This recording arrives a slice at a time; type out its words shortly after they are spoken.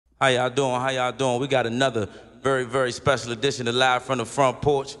How y'all doing? How y'all doing? We got another very, very special edition of Live from the Front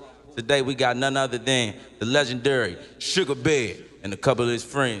Porch. Today we got none other than the legendary Sugar Bear and a couple of his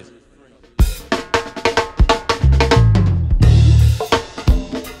friends.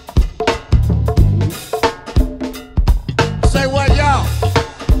 Say what, y'all?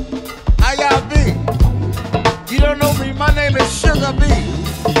 How y'all be? You don't know me, my name is Sugar B.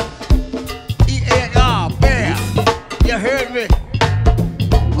 E-A-R, Bear. You heard me?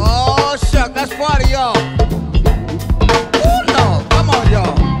 Oh, shuck, that's part of y'all. Oh, no, come on,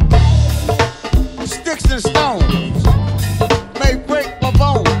 y'all. Sticks and stones may break my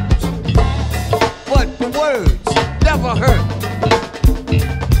bones, but the words never hurt.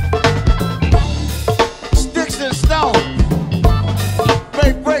 Sticks and stones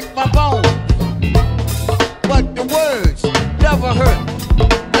may break my bones, but the words never hurt.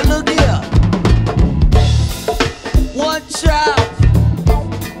 And look here, one child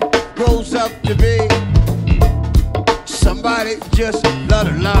grows up to be somebody just let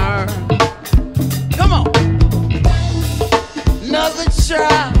her learn. Come on. Another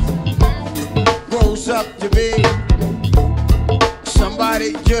child grows up to be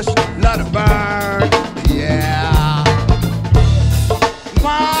somebody just let her burn. Yeah.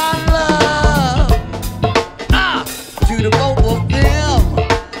 My love, to the both of them,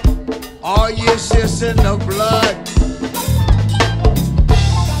 all your sis in the blood.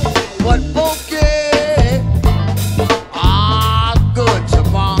 But okay, good to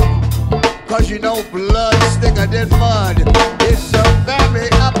mom, 'cause you know blood's thicker than mud. It's a family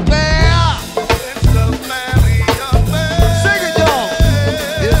affair. It's a family affair. Sing it, y'all.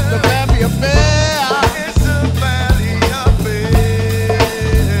 It's the family affair. It's a family affair.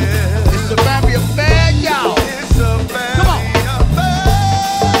 It's a family affair, y'all. It's a family affair.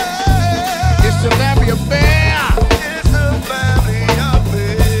 It's a family affair. It's a family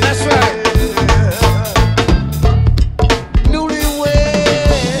affair. That's right.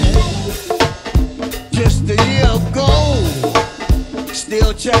 Newlywed, just a year ago,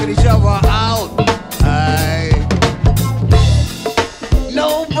 still checking each other out. Aye.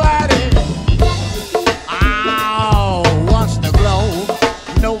 Nobody wants to glow.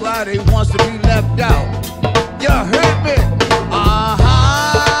 Nobody wants to be left out. You heard me?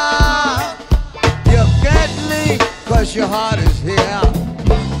 You get me 'cause your heart is here,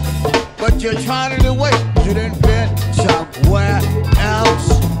 but you're trying to wait. You didn't fit somewhere else.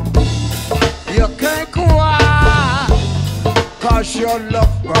 You can't cry 'cause your love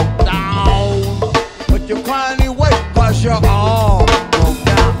broke down, but you're crying anyway 'cause you're all broke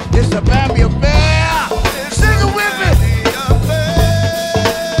down. It's a family affair. Sing it with me.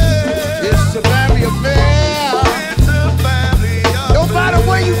 It's a family affair. It's a family affair. No matter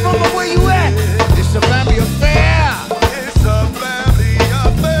where you from or where you at, it's a family affair. It's a family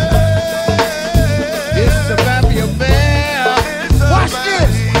affair. It's a family affair. Watch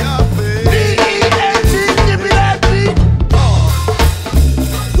this. B-E-A-T, give me that beat.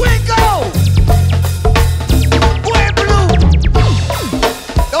 We go. Boy Blue.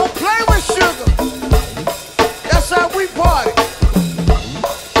 Don't play with Sugar. That's how we party.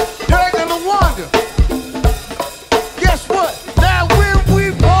 Dragon the Wonder. Guess what? Now when we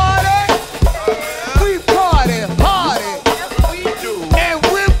party hardy. And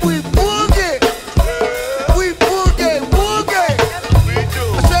when we boogie, we boogie woogie.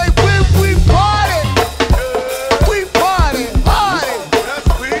 I say when we party hardy.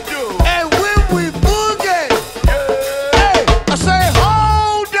 And when we boogie, hey, I say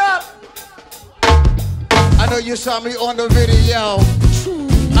hold up. I know you saw me on the video.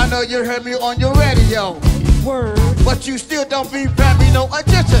 I know you heard me on your radio. Word. But you still don't be paying me no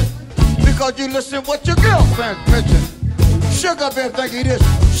attention, because you listen what your girlfriend mention. Sugar Bear think he this,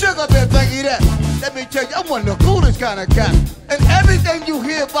 Sugar Bear think he that. Let me tell you, I'm one of the coolest kind of cat. And everything you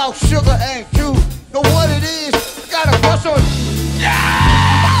hear about Sugar ain't true. Know what it is? Gotta bust on.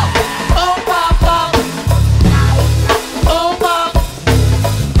 Yeah! Oh, papa. Oh, papa.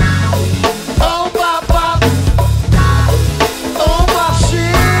 Oh, papa. Oh,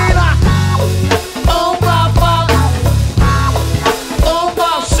 Sheila. Oh, papa. Oh,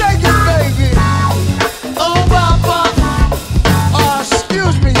 papa. Shake it, baby. Oh, papa.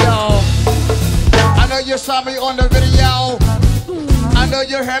 Excuse me, y'all. I know you saw me on the video. I know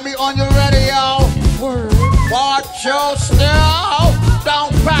you heard me on your radio. Word. Watch your step.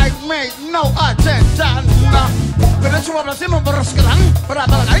 Don't bite me, no attention. Pero eso va a ser un barrascalán. Para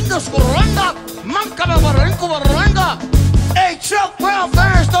la Indos Corranga. Manca me barranco barranga. Hey, Chuck Brown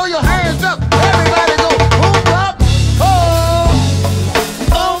fans, throw your hands up. Everybody go. Boom, up. Oh.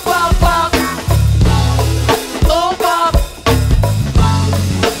 Oh, pop, pop. Oh, pop.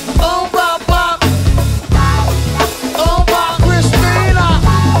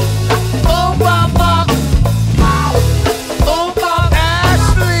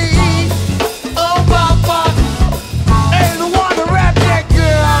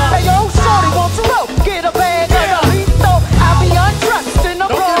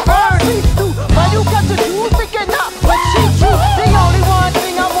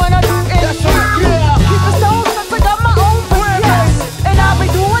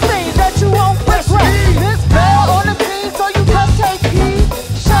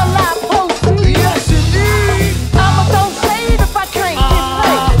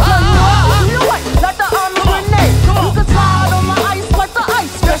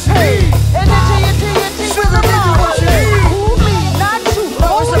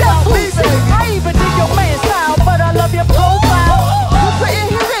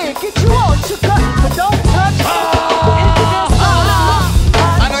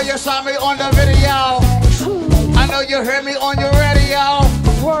 saw me on the video. I know you heard me on your radio.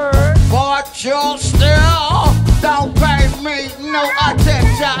 Word. But you still don't pay me no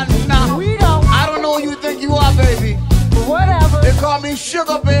attention. No. We don't. I don't know who you think you are, baby. Whatever. They call me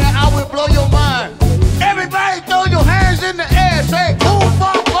Sugar Bear, I will blow your mind. Everybody throw your hands in the air, say, ooh,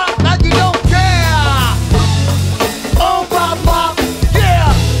 bop, bop, like you don't care. Oh, bop, bop,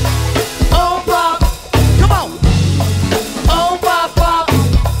 yeah. Oh, bop, come on. Oh, bop, bop.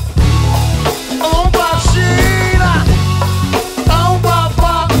 Oh, bop, Sheila. Oh, bop,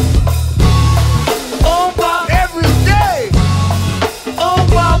 bop. Oh, bop, every day. Oh,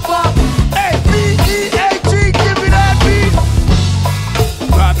 bop, bop. Hey, B-E-A-T, give me that beat.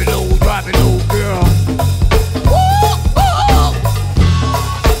 Drop it low, girl. Woo-hoo.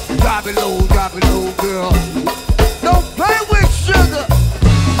 Drop it low, girl. Don't play with sugar.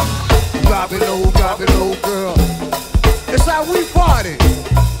 Drop it low, girl. It's how we party.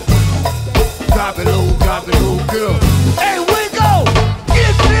 Drop it low, girl. Hey, we go.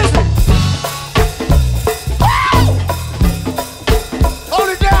 Get busy. Woo! Hold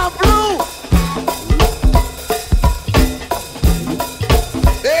it down, Blue.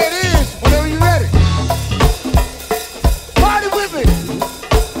 There it is. Whenever you're ready. Party with me.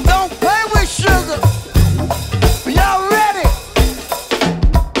 Don't play with sugar. Y'all ready?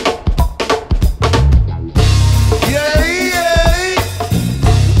 Yeah, yeah.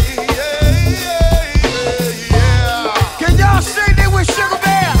 Can y'all sing it with Sugar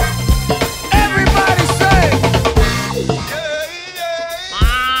Bear? Everybody sing.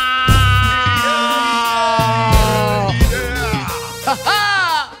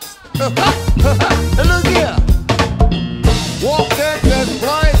 And look here. Walk in this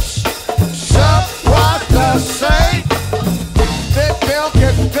place. Shut what the say. This milk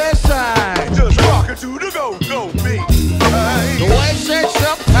is beside. Just rockin' to the go-go beat. The way she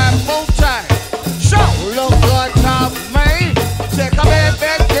shook her full time. Show look good to me. Say, come here,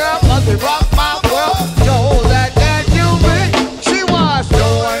 big girl, must be rock my world. Show that you be. She was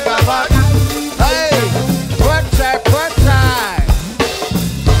doing the butt. Hey, put time.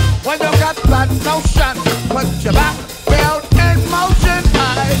 When you got that notion, put your back belt in motion.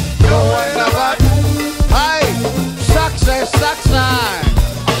 Hey, doing the butt. Hey, success.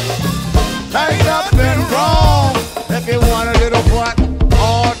 Ain't nothing wrong if you want a little butt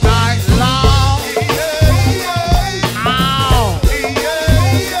all night long. Ow.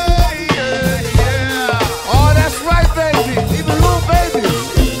 Oh, that's right, baby. Even little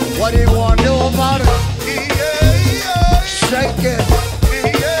babies. What do you want to do about it? Shake it.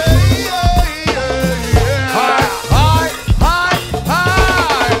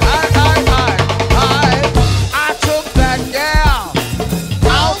 I took that gal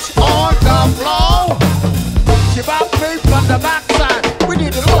out on the floor. She bought me from the backside. We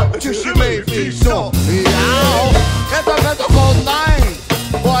need to look till she made me so. Yeah, it's a physical thing.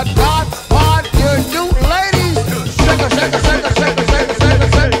 But not what you do, ladies. Shake it, shake it, shake it, shake it, shake it, shake it,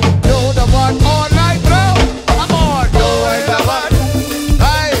 shake it. Do the butt all night through. I'm on doing the butt.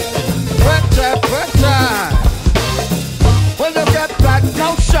 Hey, pretty. When you get that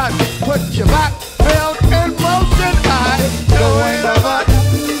notion, put your back built in motion. Hey, doing the butt.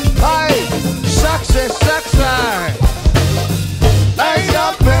 Hey, sexy. Ain't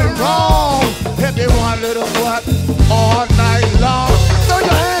nothing wrong if you want a little butt all night long. Throw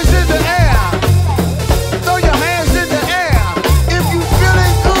your hands in the air. Throw your hands in the air. If you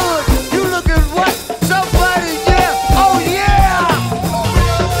feeling good, you looking what? Somebody, yeah. Oh yeah.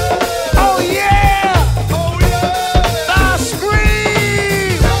 Oh yeah. I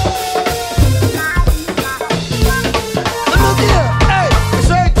scream. Look here. Hey, the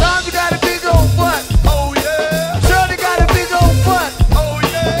same time you got a big old butt. Oh yeah, Shirley got a big old butt. oh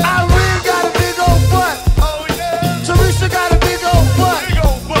yeah, Irene got a big old butt. oh yeah, Teresa got a big old butt. big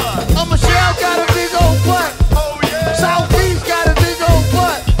ol' butt. Michelle got a big old butt. Oh yeah, Southeast got a big old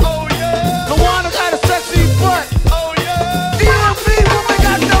butt. oh yeah, Luana got a sexy butt. oh yeah, DMV woman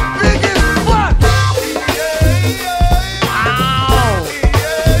got the biggest butt. Ow.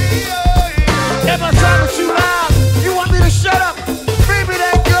 If I talk with you loud, you want me to shut up? Baby,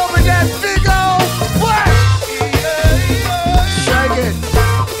 that girl with that big old butt. Shake it.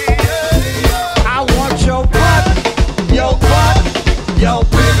 I want your butt. Your butt. Your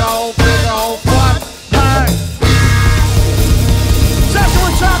big old butt. Hey. Session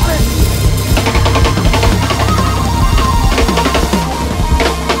with chocolate.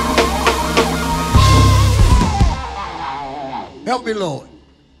 Help me, Lord.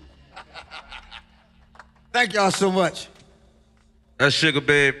 Thank y'all so much. That's Sugar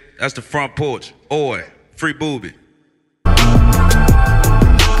Babe. That's the front porch. Oi, free booby.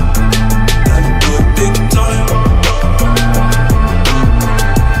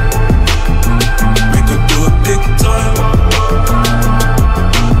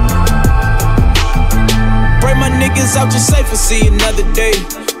 out, just safe and see another day.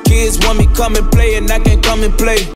 Kids want me come and play, and I can't come and play.